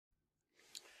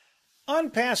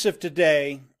ONPASSIVE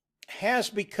today has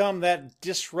become that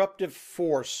disruptive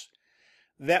force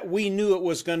that we knew it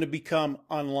was going to become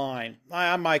online.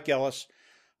 Hi, I'm Mike Ellis.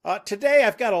 Today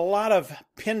I've got a lot of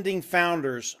pending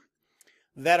founders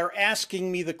that are asking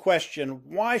me the question,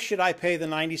 why should I pay the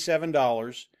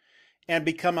 $97 and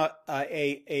become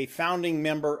a founding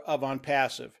member of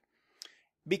ONPASSIVE?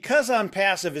 Because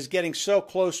ONPASSIVE is getting so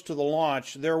close to the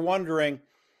launch, they're wondering,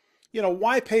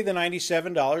 why pay the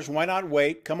 $97? Why not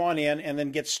wait, come on in, and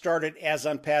then get started as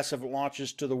ONPASSIVE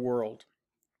launches to the world?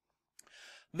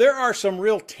 There are some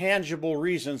real tangible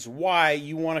reasons why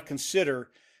you want to consider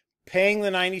paying the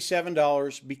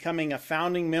 $97, becoming a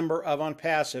founding member of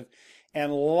ONPASSIVE,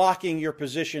 and locking your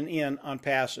position in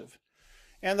ONPASSIVE.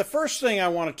 And the first thing I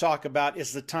want to talk about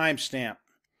is the timestamp.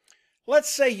 Let's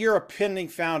say you're a pending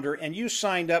founder and you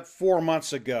signed up 4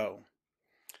 months ago.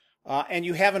 And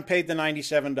you haven't paid the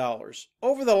 $97.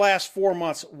 Over the last 4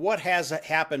 months, what has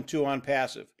happened to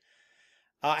ONPASSIVE?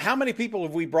 How many people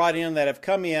have we brought in that have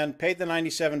come in, paid the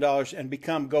 $97, and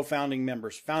become founding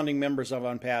members of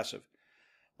ONPASSIVE?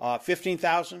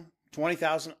 15,000,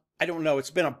 20,000? I don't know. It's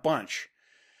been a bunch.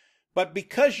 But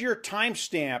because your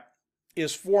timestamp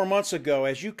is 4 months ago,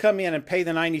 as you come in and pay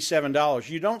the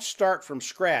 $97, you don't start from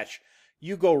scratch.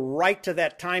 You go right to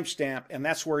that timestamp, and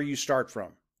that's where you start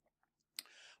from.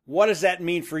 What does that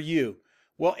mean for you?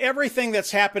 Well, everything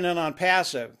that's happened in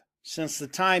ONPASSIVE since the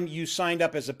time you signed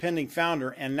up as a pending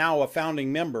founder and now a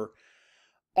founding member,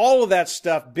 all of that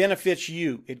stuff benefits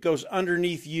you. It goes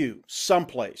underneath you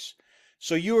someplace.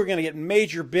 So you are going to get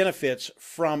major benefits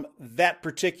from that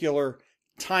particular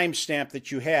timestamp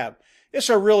that you have. It's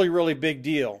a really, really big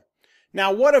deal.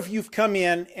 Now, what if you've come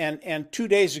in and 2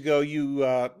 days ago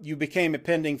you became a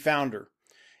pending founder?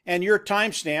 And your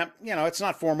timestamp, it's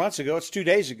not 4 months ago, it's 2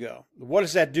 days ago. What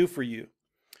does that do for you?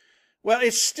 Well,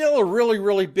 it's still a really,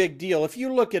 really big deal. If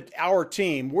you look at our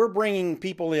team, we're bringing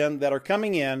people in that are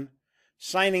coming in,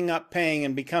 signing up, paying,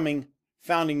 and becoming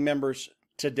founding members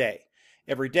today.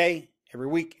 Every day, every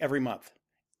week, every month.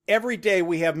 Every day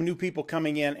we have new people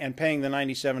coming in and paying the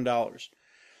 $97.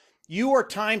 You are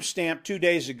timestamped 2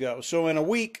 days ago. So in a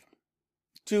week,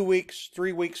 2 weeks,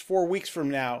 3 weeks, 4 weeks from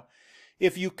now,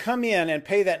 if you come in and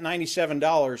pay that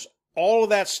 $97, all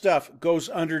of that stuff goes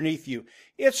underneath you.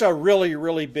 It's a really,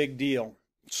 really big deal.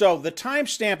 So the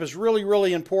timestamp is really,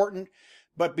 really important,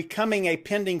 but becoming a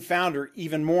pending founder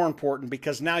even more important,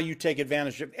 because now you take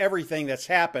advantage of everything that's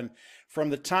happened from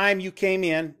the time you came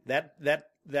in, that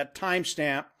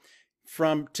timestamp,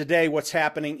 from today, what's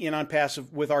happening in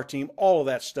ONPASSIVE with our team, all of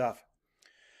that stuff.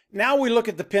 Now we look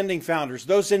at the pending founders,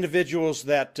 those individuals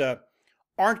that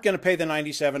aren't going to pay the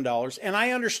 $97. And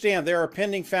I understand there are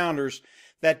pending founders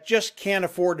that just can't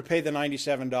afford to pay the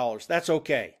 $97. That's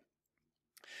okay.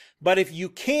 But if you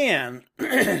can,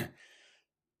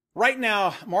 right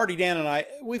now, Marty, Dan, and I,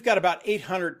 we've got about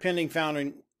 800 pending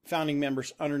founding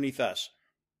members underneath us.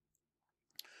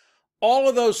 All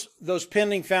of those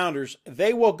pending founders,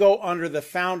 they will go under the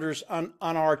founders on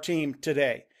our team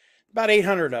today. About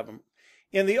 800 of them.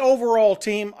 In the overall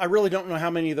team, I really don't know how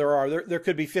many there are. There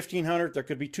could be 1,500, there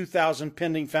could be 2,000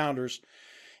 pending founders.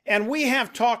 And we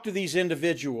have talked to these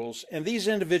individuals, and these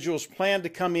individuals plan to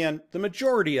come in, the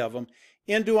majority of them,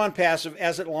 into ONPASSIVE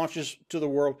as it launches to the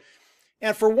world.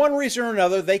 And for one reason or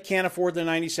another, they can't afford the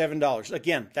 $97.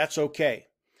 Again, that's okay.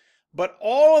 But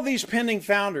all of these pending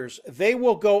founders, they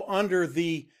will go under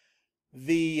the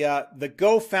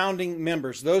Go founding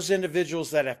members, those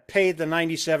individuals that have paid the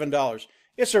 $97.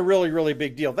 It's a really, really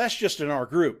big deal. That's just in our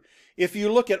group. If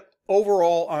you look at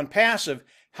overall ONPASSIVE,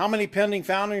 how many pending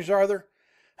founders are there?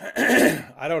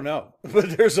 I don't know,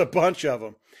 but there's a bunch of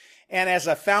them. And as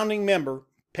a founding member,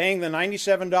 paying the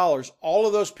 $97, all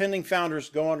of those pending founders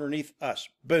go underneath us.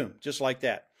 Boom, just like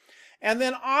that. And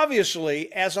then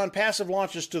obviously, as ONPASSIVE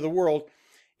launches to the world,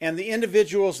 and the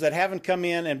individuals that haven't come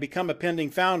in and become a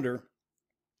pending founder,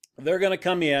 they're going to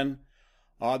come in.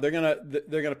 They're going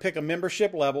to pick a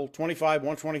membership level, 25,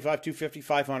 125, 250,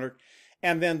 500,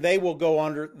 and then they will go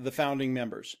under the founding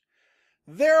members.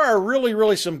 There are really,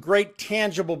 really some great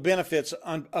tangible benefits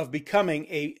of becoming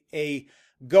a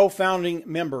Go founding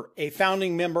member, a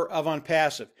founding member of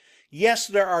ONPASSIVE. Yes,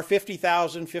 there are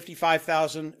 50,000,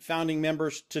 55,000 founding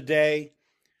members today.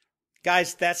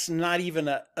 Guys, that's not even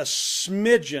a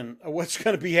smidgen of what's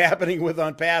going to be happening with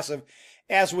ONPASSIVE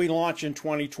as we launch in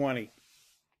 2020.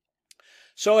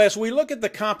 So as we look at the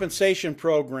compensation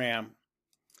program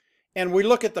and we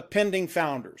look at the pending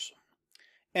founders,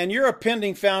 and you're a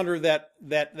pending founder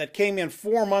that came in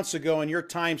 4 months ago and you're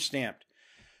time-stamped,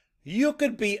 you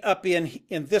could be up in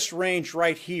this range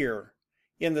right here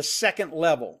in the second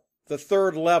level, the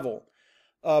third level.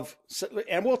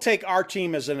 and we'll take our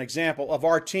team as an example of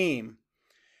our team.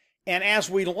 And as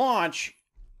we launch,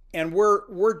 and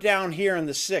we're down here in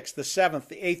the 6th, the 7th,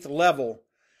 the 8th level,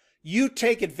 you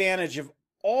take advantage of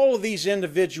all of these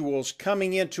individuals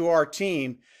coming into our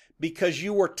team because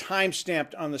you were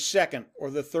time-stamped on the 2nd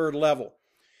or the 3rd level.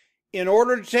 In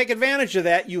order to take advantage of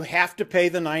that, you have to pay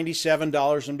the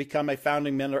 $97 and become a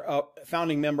founding member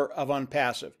of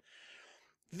ONPASSIVE.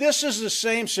 This is the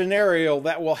same scenario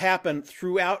that will happen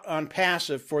throughout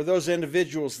ONPASSIVE for those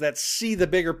individuals that see the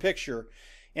bigger picture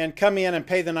and come in and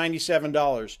pay the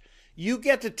 $97. You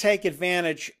get to take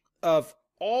advantage of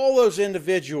all those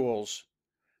individuals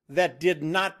that did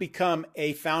not become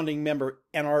a founding member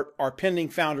and are pending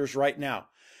founders right now.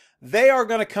 They are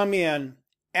going to come in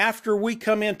after we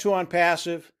come into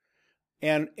ONPASSIVE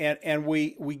and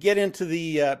we get into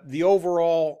the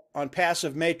overall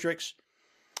ONPASSIVE matrix.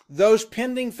 Those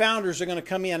pending founders are going to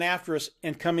come in after us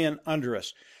and come in under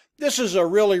us. This is a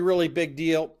really, really big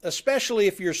deal, especially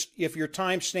if your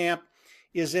timestamp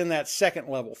is in that 2nd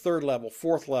level, 3rd level,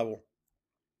 4th level.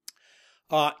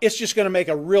 It's just going to make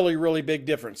a really, really big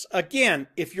difference. Again,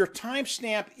 if your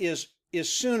timestamp is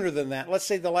sooner than that, let's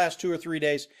say the last 2 or 3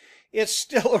 days, it's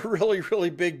still a really, really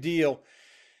big deal.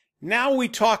 Now we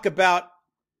talk about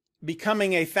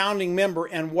becoming a founding member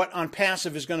and what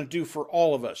ONPASSIVE is going to do for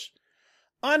all of us.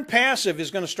 ONPASSIVE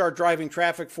is going to start driving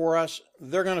traffic for us.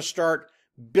 They're going to start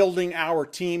building our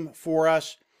team for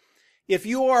us. If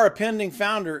you are a pending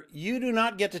founder, you do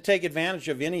not get to take advantage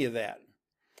of any of that.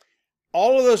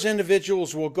 All of those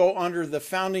individuals will go under the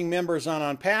founding members on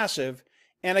ONPASSIVE.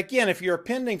 And again, if you're a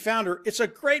pending founder, it's a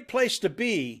great place to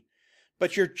be,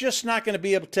 but you're just not going to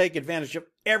be able to take advantage of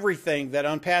everything that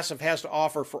ONPASSIVE has to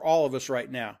offer for all of us right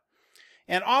now.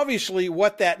 And obviously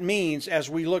what that means as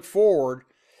we look forward,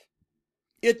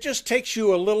 it just takes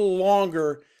you a little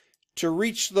longer to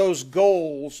reach those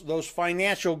goals, those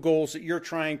financial goals that you're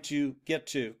trying to get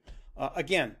to.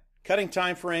 Again, cutting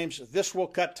time frames. This will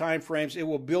cut time frames. It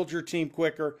will build your team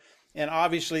quicker. And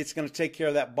obviously, it's going to take care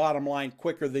of that bottom line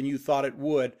quicker than you thought it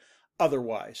would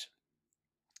otherwise.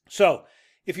 So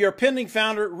if you're a pending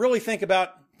founder, really think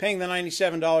about paying the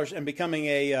 $97 and becoming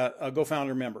a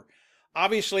GoFounder member.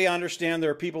 Obviously, I understand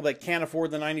there are people that can't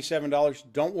afford the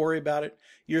 $97. Don't worry about it.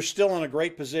 You're still in a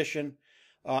great position.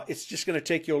 It's just going to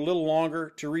take you a little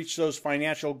longer to reach those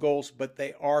financial goals, but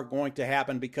they are going to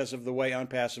happen because of the way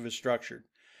ONPASSIVE is structured.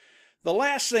 The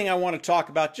last thing I want to talk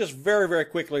about just very, very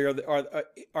quickly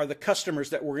are the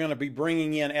customers that we're going to be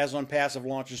bringing in as ONPASSIVE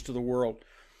launches to the world.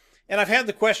 And I've had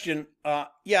the question,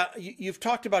 you've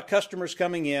talked about customers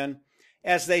coming in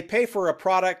as they pay for a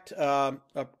product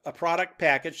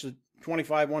package, the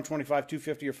 25, 125,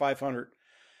 250, or 500.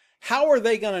 How are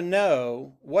they going to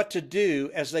know what to do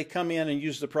as they come in and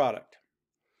use the product?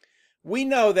 We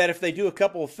know that if they do a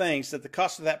couple of things, that the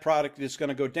cost of that product is going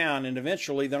to go down, and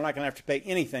eventually they're not going to have to pay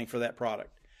anything for that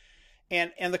product.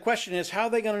 And the question is, how are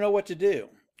they going to know what to do?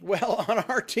 Well, on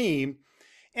our team,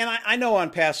 and I know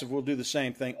ONPASSIVE will do the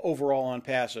same thing, overall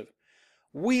ONPASSIVE,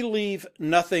 we leave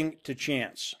nothing to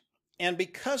chance. And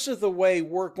because of the way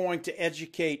we're going to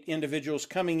educate individuals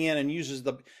coming in and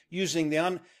using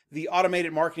the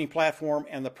automated marketing platform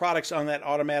and the products on that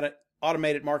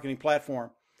automated marketing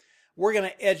platform, we're going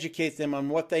to educate them on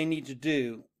what they need to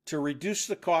do to reduce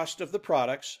the cost of the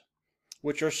products,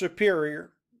 which are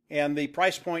superior, and the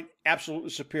price point absolutely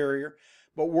superior.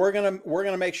 But we're going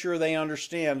to make sure they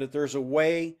understand that there's a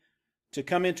way to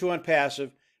come into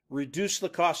ONPASSIVE, reduce the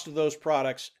cost of those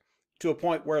products to a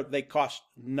point where they cost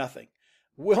nothing.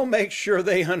 We'll make sure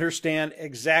they understand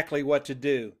exactly what to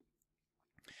do.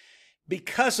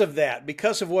 Because of that,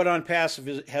 because of what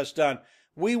ONPASSIVE has done,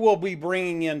 we will be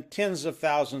bringing in tens of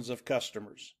thousands of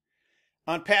customers.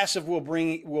 ONPASSIVE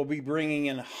will be bringing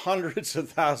in hundreds of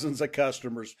thousands of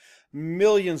customers,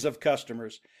 millions of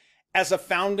customers. As a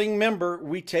founding member,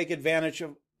 we take advantage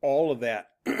of all of that.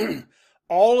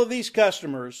 All of these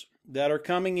customers that are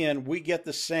coming in, we get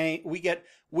the same.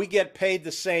 We get paid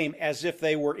the same as if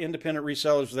they were independent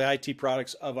resellers of the IT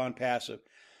products of ONPASSIVE.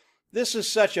 This is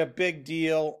such a big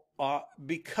deal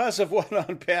because of what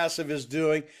ONPASSIVE is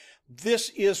doing. This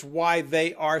is why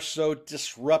they are so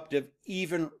disruptive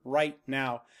even right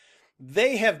now.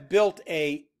 They have built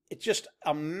just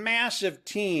a massive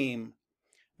team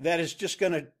that is just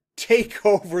going to take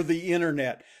over the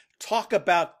internet. Talk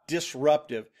about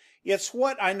disruptive. It's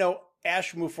what I know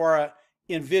Ash Mufareh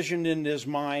envisioned in his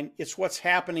mind. It's what's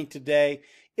happening today.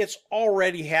 It's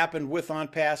already happened with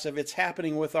ONPASSIVE. It's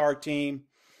happening with our team.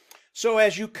 So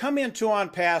as you come into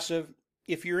ONPASSIVE,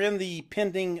 if you're in the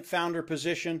pending founder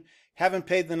position, haven't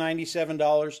paid the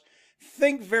 $97,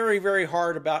 think very, very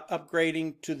hard about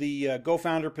upgrading to the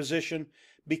Go-Founder position,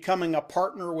 becoming a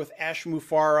partner with Ash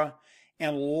Mufareh,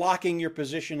 and locking your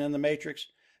position in the matrix.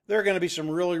 There are going to be some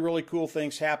really, really cool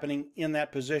things happening in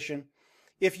that position.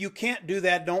 If you can't do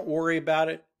that, don't worry about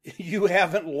it. You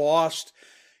haven't lost.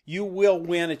 You will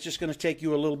win. It's just going to take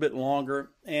you a little bit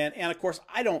longer. And of course,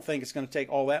 I don't think it's going to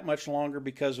take all that much longer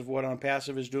because of what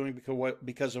OnPassive is doing,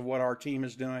 because of what our team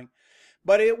is doing.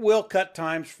 But it will cut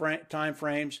time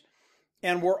frames.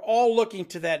 And we're all looking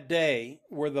to that day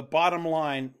where the bottom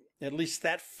line, at least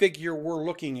that figure we're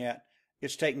looking at,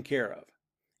 is taken care of.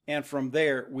 And from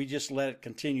there, we just let it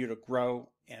continue to grow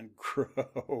and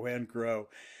grow and grow.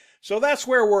 So that's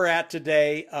where we're at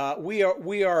today.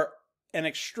 We are an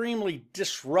extremely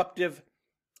disruptive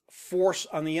force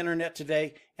on the internet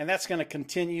today, and that's going to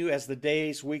continue as the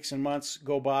days, weeks, and months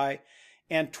go by.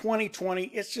 And 2020,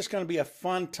 it's just going to be a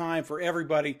fun time for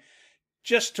everybody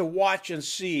just to watch and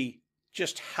see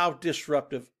just how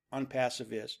disruptive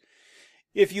OnPassive is.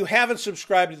 If you haven't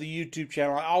subscribed to the YouTube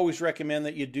channel, I always recommend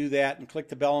that you do that and click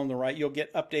the bell on the right. You'll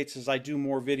get updates as I do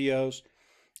more videos.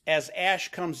 As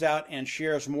Ash comes out and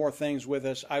shares more things with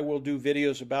us, I will do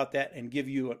videos about that and give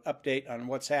you an update on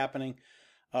what's happening.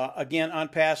 Again,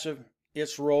 OnPassive,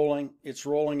 it's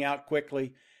rolling out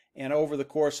quickly, and over the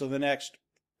course of the next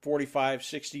 45,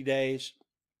 60 days,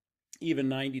 even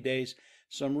 90 days,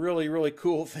 some really, really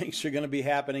cool things are going to be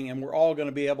happening, and we're all going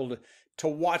to be able to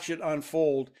watch it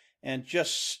unfold and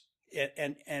just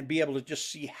and be able to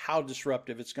just see how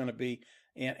disruptive it's going to be.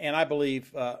 And I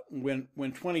believe when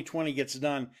 2020 gets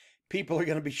done, people are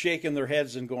going to be shaking their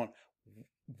heads and going,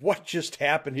 what just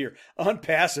happened here?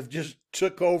 OnPassive just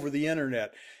took over the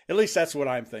internet. At least that's what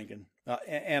I'm thinking.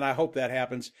 And I hope that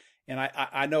happens. And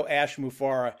I know Ash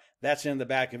Mufareh, that's in the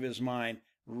back of his mind,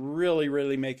 really,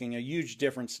 really making a huge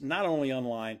difference, not only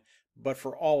online, but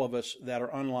for all of us that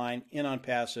are online in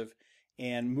OnPassive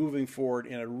and moving forward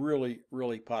in a really,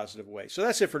 really positive way. So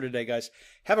that's it for today, guys.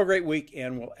 Have a great week,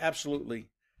 and we'll absolutely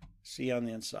see you on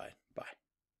the inside.